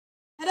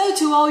Hello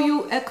to all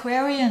you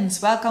Aquarians.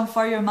 Welcome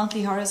for your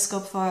monthly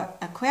horoscope for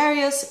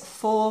Aquarius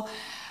for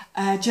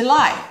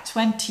July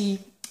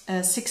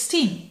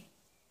 2016.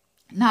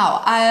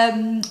 Now,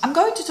 I'm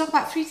going to talk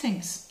about three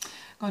things.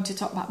 I'm going to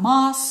talk about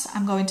Mars.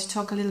 I'm going to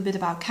talk a little bit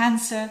about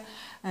Cancer,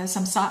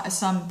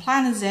 some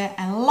planets there.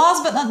 And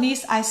last but not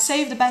least, I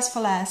saved the best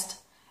for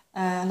last.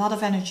 A lot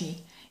of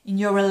energy in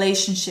your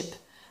relationship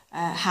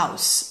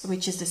house,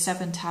 which is the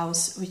 7th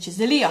house, which is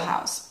the Leo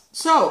house.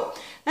 So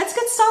let's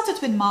get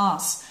started with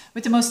Mars,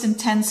 with the most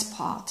intense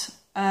part.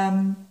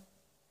 Mars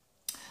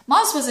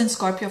was in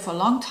Scorpio for a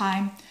long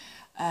time,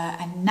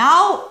 and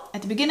now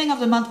at the beginning of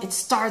the month it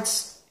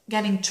starts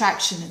getting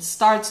traction. It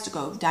starts to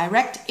go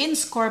direct in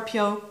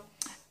Scorpio,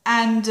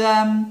 and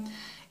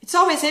it's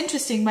always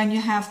interesting when you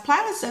have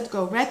planets that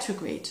go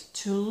retrograde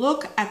to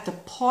look at the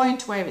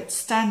point where it's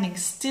standing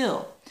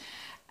still.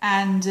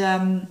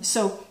 And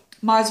so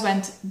Mars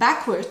went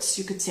backwards,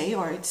 you could say,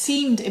 or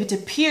it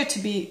appeared to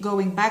be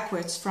going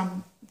backwards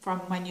from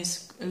when you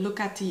look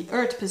at the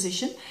Earth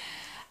position.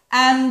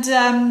 And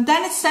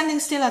then it's standing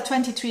still at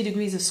 23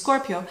 degrees of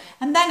Scorpio,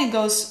 and then it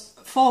goes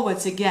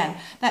forwards again.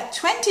 That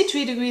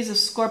 23 degrees of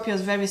Scorpio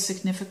is very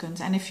significant,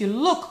 and if you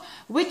look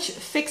which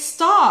fixed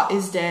star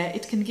is there,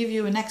 it can give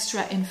you an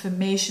extra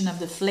information of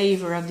the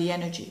flavor of the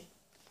energy.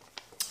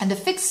 And the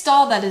fixed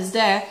star that is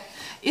there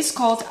is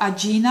called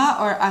Agena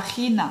or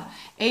Agena,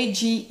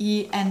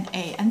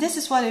 A-G-E-N-A, and this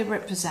is what it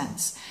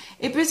represents.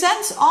 It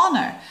presents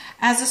honor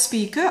as a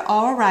speaker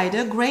or a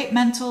writer, great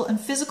mental and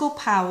physical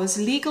powers,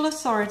 legal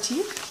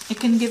authority. It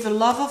can give a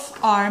love of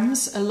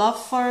arms, a love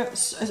for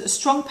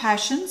strong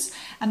passions,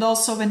 and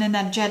also an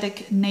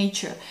energetic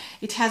nature.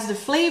 It has the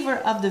flavor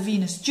of the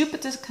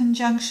Venus-Jupiter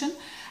conjunction,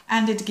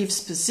 and it gives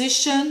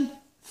position,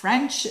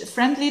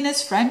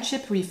 friendliness,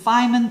 friendship,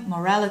 refinement,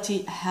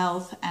 morality,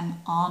 health, and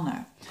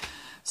honor.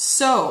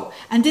 So,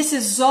 and this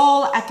is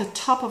all at the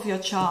top of your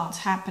chart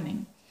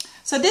happening.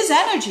 So this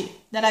energy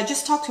that I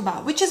just talked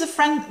about, which is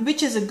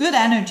a good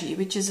energy,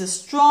 which is a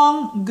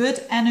strong,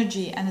 good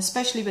energy, and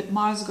especially with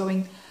Mars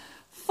going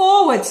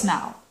forwards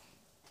now,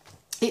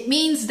 it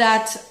means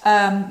that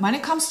when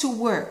it comes to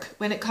work,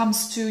 when it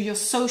comes to your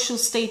social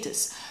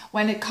status,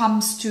 when it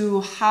comes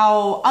to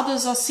how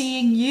others are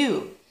seeing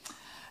you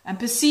and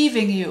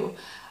perceiving you,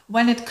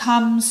 when it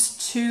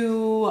comes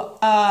to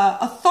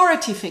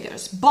authority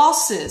figures,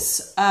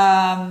 bosses,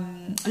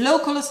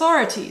 local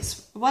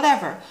authorities,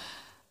 whatever,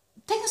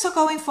 things are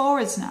going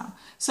forwards now.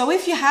 So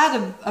if you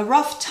had a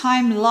rough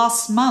time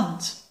last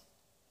month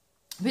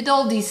with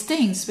all these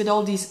things, with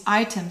all these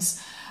items,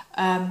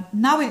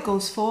 now it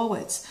goes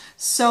forwards.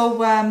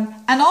 So,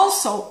 and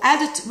also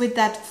added with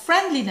that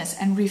friendliness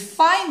and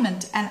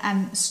refinement and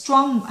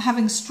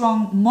having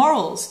strong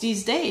morals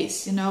these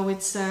days, you know,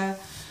 it's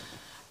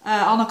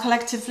on a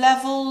collective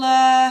level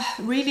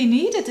really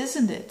needed,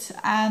 isn't it?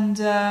 And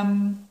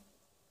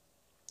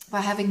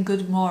by having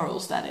good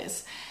morals, that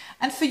is.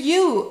 And for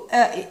you,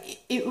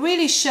 it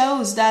really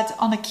shows that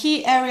on a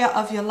key area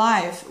of your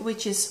life,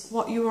 which is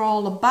what you're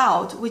all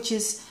about, which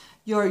is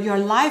your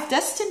life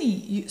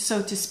destiny,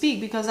 so to speak,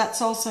 because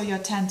that's also your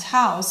 10th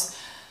house,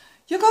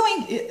 you're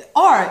going,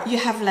 or you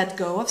have let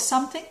go of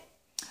something,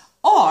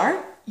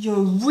 or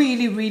you're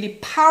really, really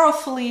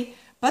powerfully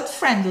but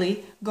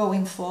friendly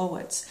going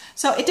forwards.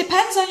 So it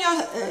depends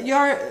on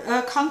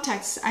your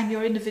context and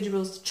your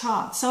individual's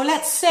chart. So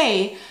let's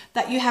say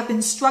that you have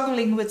been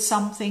struggling with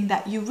something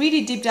that you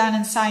really deep down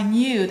inside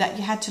knew that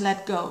you had to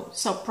let go.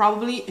 So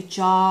probably a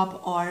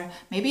job or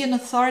maybe an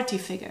authority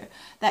figure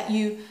that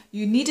you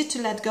needed to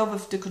let go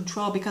of the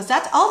control, because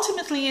that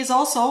ultimately is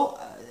also,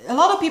 a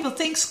lot of people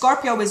think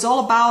Scorpio is all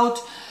about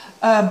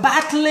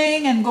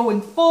battling and going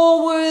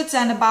forwards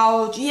and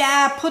about,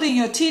 yeah, putting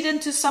your teeth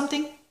into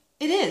something.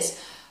 It is.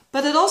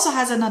 But it also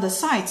has another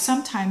side.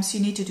 Sometimes you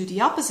need to do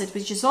the opposite,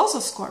 which is also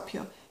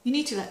Scorpio. You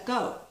need to let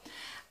go.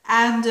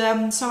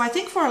 And so I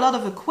think for a lot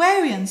of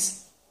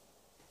Aquarians,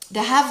 they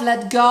have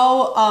let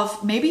go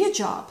of maybe a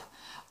job,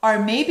 or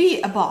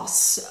maybe a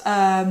boss,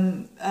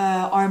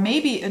 or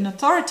maybe an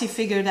authority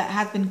figure that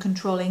had been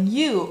controlling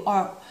you,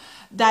 or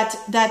that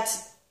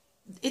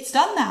it's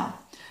done now.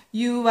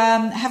 You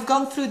have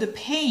gone through the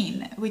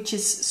pain, which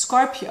is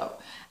Scorpio,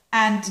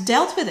 and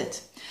dealt with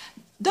it.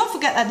 Don't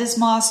forget that this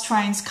Mars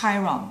trines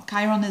Chiron.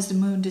 Chiron is the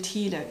wounded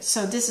healer.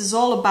 So this is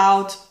all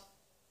about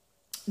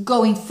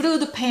going through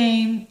the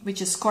pain,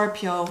 which is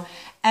Scorpio,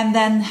 and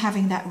then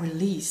having that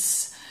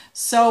release.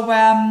 So,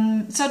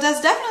 so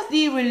there's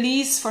definitely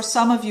release for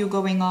some of you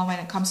going on when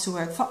it comes to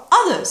work. For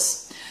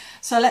others,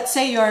 so let's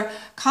say your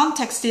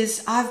context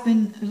is, I've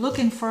been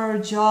looking for a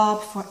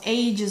job for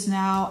ages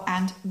now,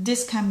 and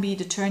this can be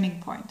the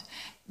turning point.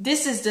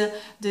 This is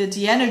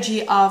the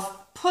energy of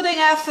putting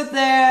effort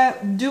there,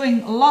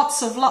 doing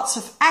lots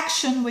of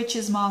action, which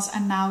is Mars,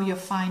 and now you're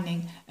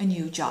finding a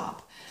new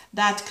job.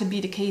 That could be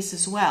the case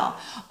as well.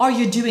 Or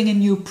you're doing a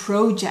new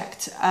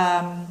project.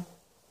 And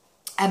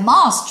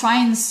Mars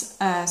trines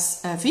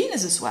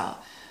Venus as well.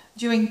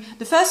 During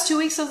the first 2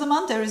 weeks of the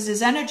month, there is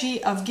this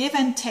energy of give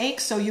and take.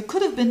 So you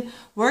could have been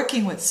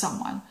working with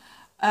someone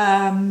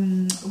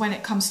when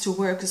it comes to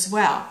work as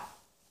well.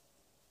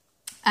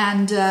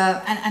 and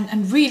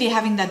really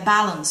having that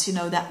balance, you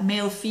know, that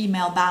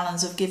male-female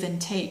balance of give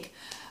and take.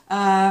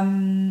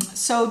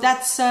 So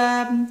that's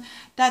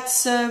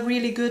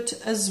really good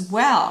as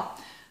well.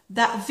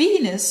 That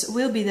Venus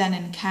will be then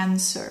in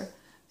Cancer.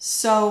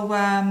 So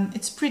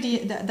it's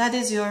pretty, that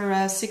is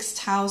your sixth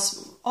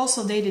house,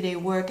 also day-to-day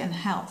work and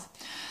health.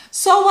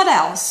 So what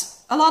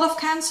else? A lot of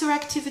Cancer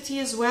activity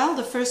as well,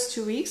 the first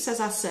 2 weeks, as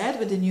I said,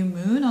 with the new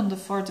moon on the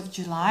 4th of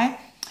July.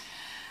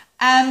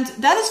 And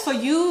that is for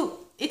you,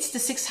 it's the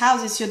sixth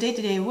house, it's your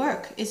day-to-day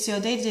work, it's your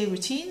day-to-day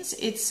routines,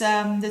 it's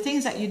the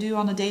things that you do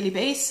on a daily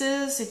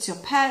basis, it's your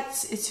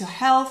pets, it's your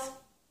health.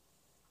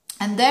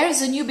 And there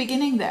is a new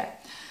beginning there.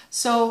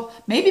 So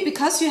maybe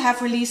because you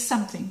have released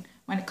something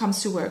when it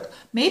comes to work,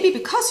 maybe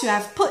because you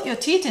have put your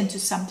teeth into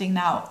something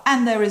now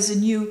and there is a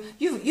new,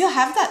 you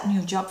have that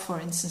new job, for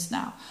instance,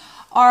 now.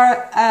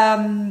 Or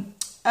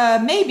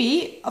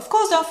maybe, of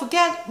course, don't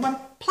forget, when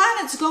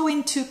planets go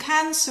into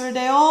Cancer,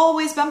 they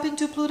always bump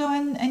into Pluto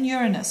and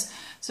Uranus.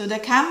 So there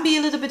can be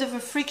a little bit of a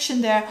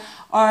friction there,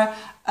 or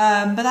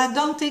but I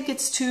don't think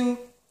it's too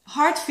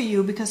hard for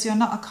you because you're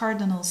not a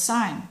cardinal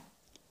sign.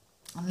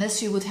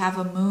 Unless you would have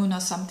a moon or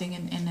something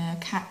in a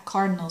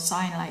cardinal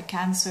sign like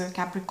Cancer,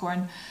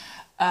 Capricorn,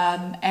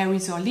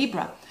 Aries or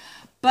Libra.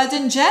 But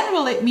in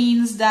general, it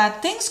means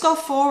that things go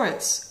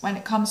forwards when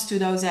it comes to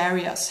those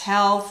areas: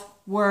 health,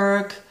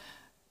 work,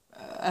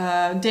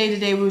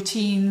 day-to-day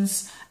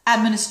routines,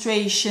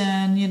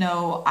 administration. You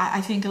know, I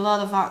think a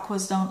lot of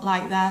Aquas don't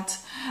like that.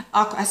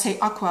 I say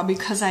Aqua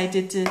because I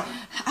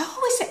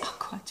always say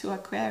Aqua to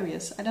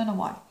Aquarius. I don't know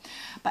why.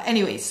 But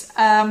anyways,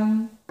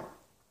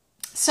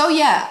 so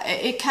yeah,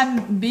 it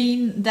can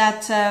mean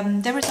that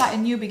there is like a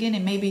new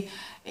beginning. Maybe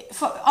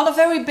on a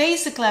very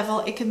basic level,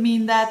 it can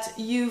mean that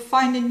you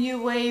find a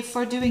new way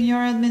for doing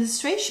your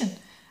administration.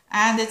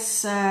 And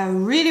it's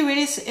really,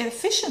 really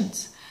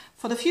efficient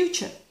for the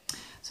future.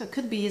 So it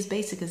could be as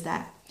basic as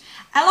that.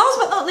 And last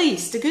but not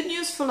least, the good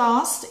news for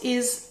last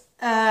is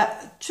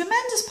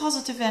tremendous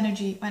positive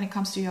energy when it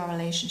comes to your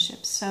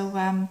relationships.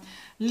 So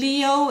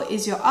Leo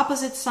is your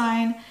opposite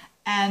sign,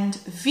 and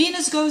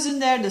Venus goes in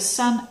there, the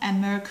Sun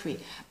and Mercury.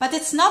 But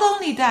it's not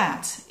only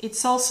that,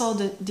 it's also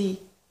the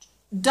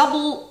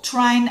double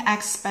trine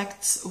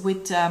aspects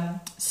with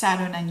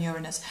Saturn and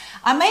Uranus.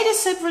 I made a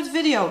separate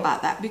video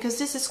about that because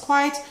this is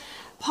quite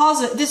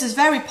positive. This is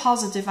very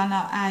positive, and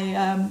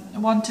I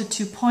wanted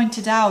to point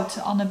it out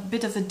on a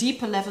bit of a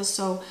deeper level.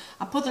 So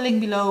I put a link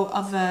below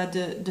of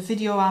the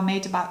video I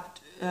made about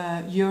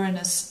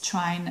Uranus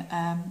trine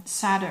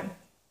Saturn.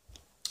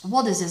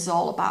 What is this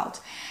all about?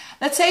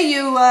 Let's say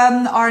you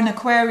are an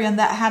Aquarian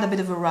that had a bit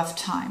of a rough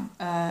time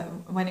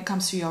when it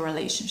comes to your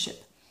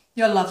relationship,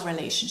 your love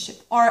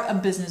relationship, or a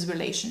business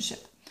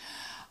relationship,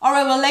 or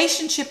a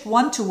relationship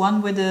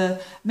one-to-one with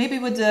maybe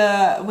with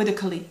a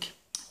colleague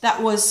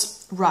that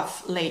was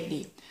rough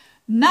lately.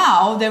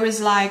 Now there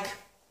is like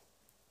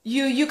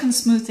you can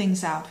smooth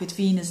things out with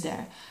Venus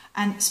there,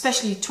 and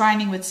especially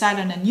trining with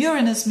Saturn and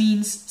Uranus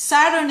means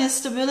Saturn is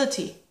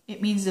stability.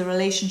 It means the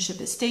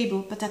relationship is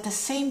stable, but at the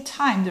same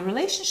time, the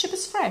relationship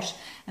is fresh.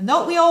 And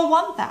don't we all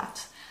want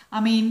that? I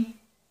mean,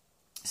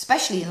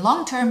 especially in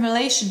long-term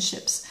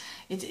relationships,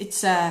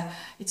 it's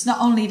not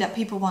only that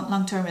people want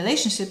long-term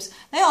relationships,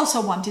 they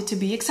also want it to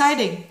be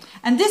exciting.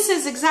 And this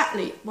is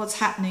exactly what's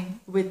happening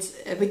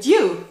with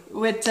you,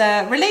 with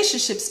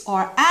relationships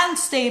and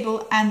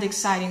stable and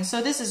exciting.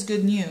 So this is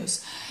good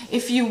news.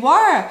 If you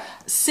are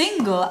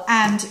single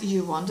and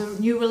you want a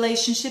new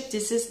relationship,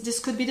 this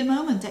could be the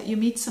moment that you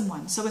meet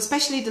someone. So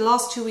especially the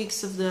last 2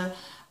 weeks of the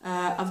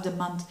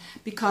month,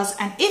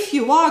 and if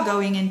you are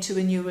going into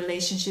a new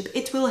relationship,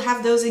 it will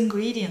have those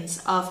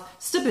ingredients of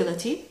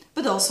stability,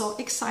 but also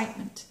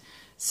excitement.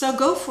 So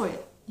go for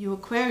it, you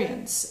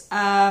Aquarians.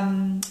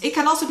 It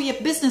can also be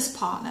a business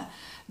partner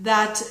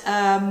that,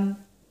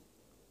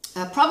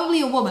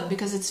 probably a woman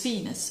because it's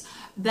Venus,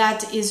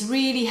 that is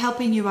really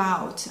helping you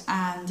out,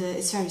 and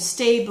it's very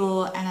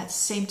stable and at the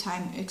same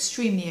time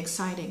extremely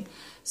exciting.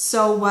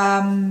 So,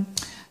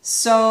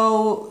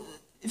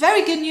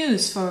 very good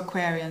news for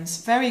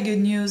Aquarians. Very good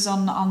news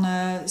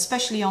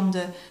especially on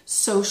the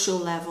social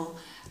level.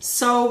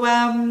 So,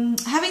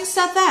 having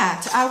said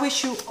that, I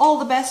wish you all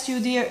the best, you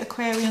dear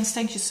Aquarians.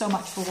 Thank you so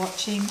much for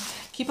watching.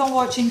 Keep on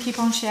watching, keep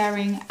on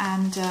sharing,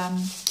 and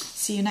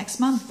see you next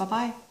month.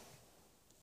 Bye-bye.